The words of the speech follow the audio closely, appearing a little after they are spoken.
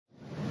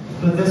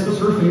but this was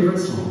her favorite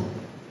song.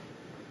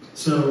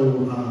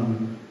 So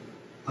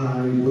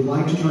I would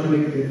like to try to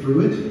make it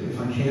through it, if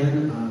I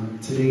can.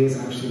 Today is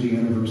actually the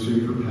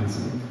anniversary of her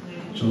passing,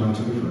 July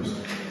 21st.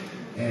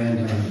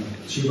 And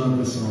she loved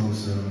this song,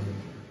 so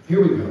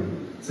here we go.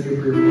 Say a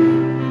prayer for me.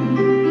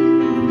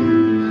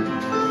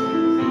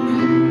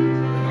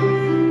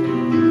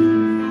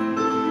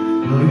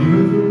 I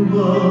heard there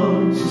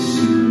was a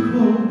secret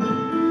chord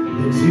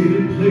that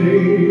didn't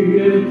play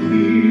and it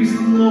pleased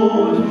the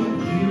Lord.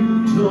 You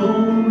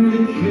don't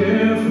really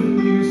care for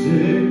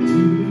music,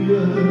 do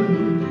you?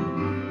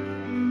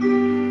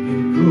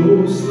 It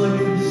goes like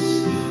this: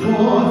 the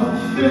fourth, the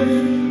fifth,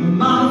 a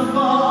minor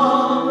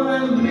fall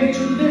and a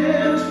major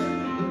lift.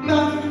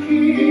 About the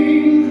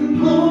king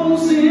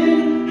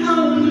composing,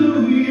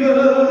 hallelujah,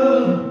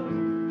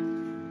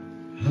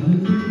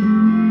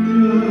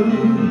 hallelujah,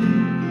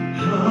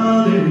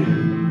 hallelujah,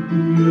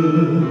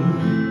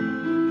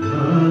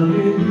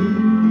 hallelujah,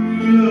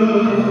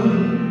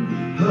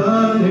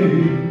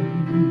 hallelujah.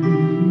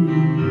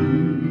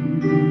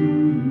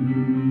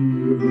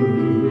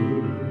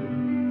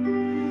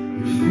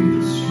 Your faith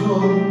is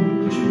strong,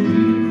 but you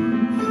need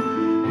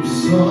proof. You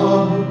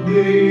saw her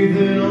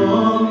bathing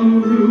on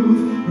the roof,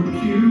 her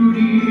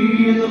beauty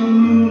in the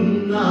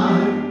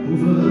moonlight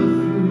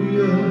overthrew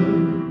you.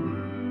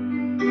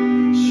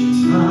 She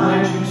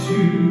tied you to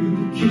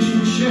the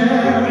kitchen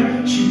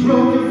chair, she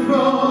broke your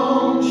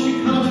throne, she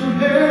cut your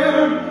hair,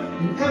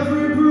 and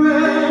every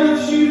breath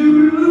she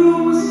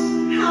drew was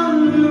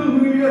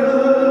hallelujah,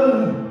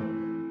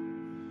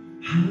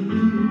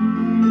 hallelujah,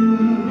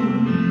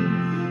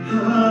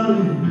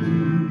 hallelujah,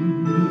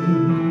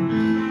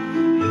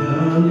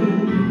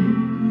 hallelujah,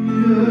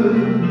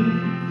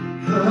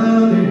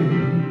 hallelujah.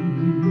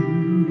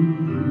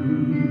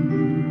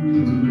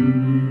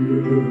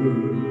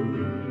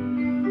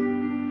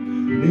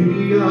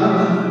 Maybe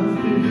I've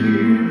been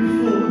here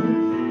before.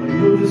 I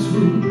know this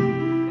room,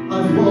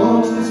 I've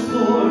walked this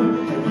floor.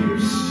 I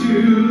used to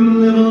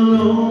live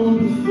alone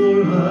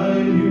before I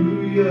knew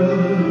you.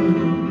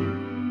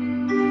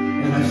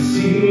 And I've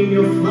seen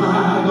your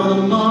flag on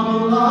the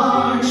marble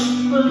arch.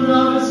 But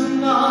love is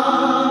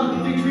not a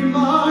victory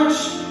march.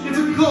 It's a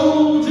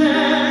cold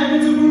and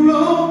it's a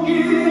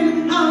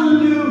broken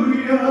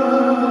hallelujah,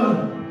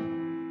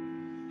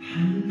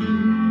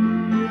 hallelujah,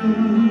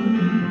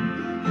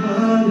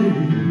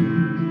 hallelujah,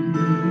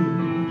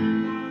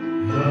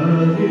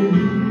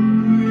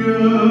 hallelujah,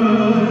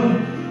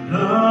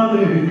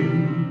 hallelujah.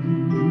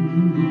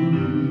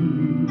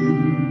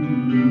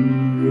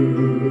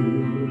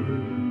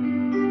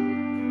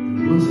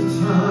 There was a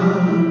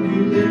time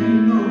you let me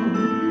know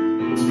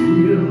what's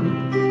real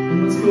and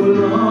what's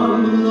going on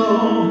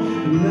below,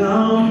 and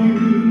now you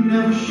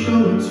never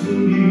show it to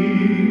me,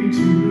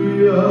 do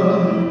ya?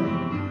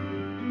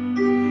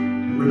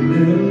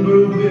 Remember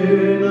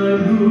when I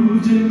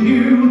moved in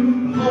you,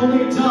 the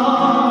holy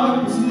dark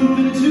was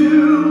moving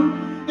too,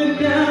 and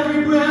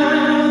every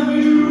breath we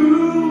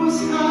drew was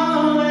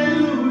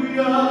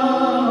hallelujah,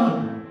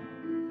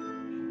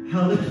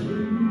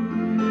 hallelujah,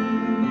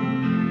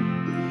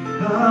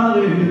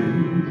 hallelujah,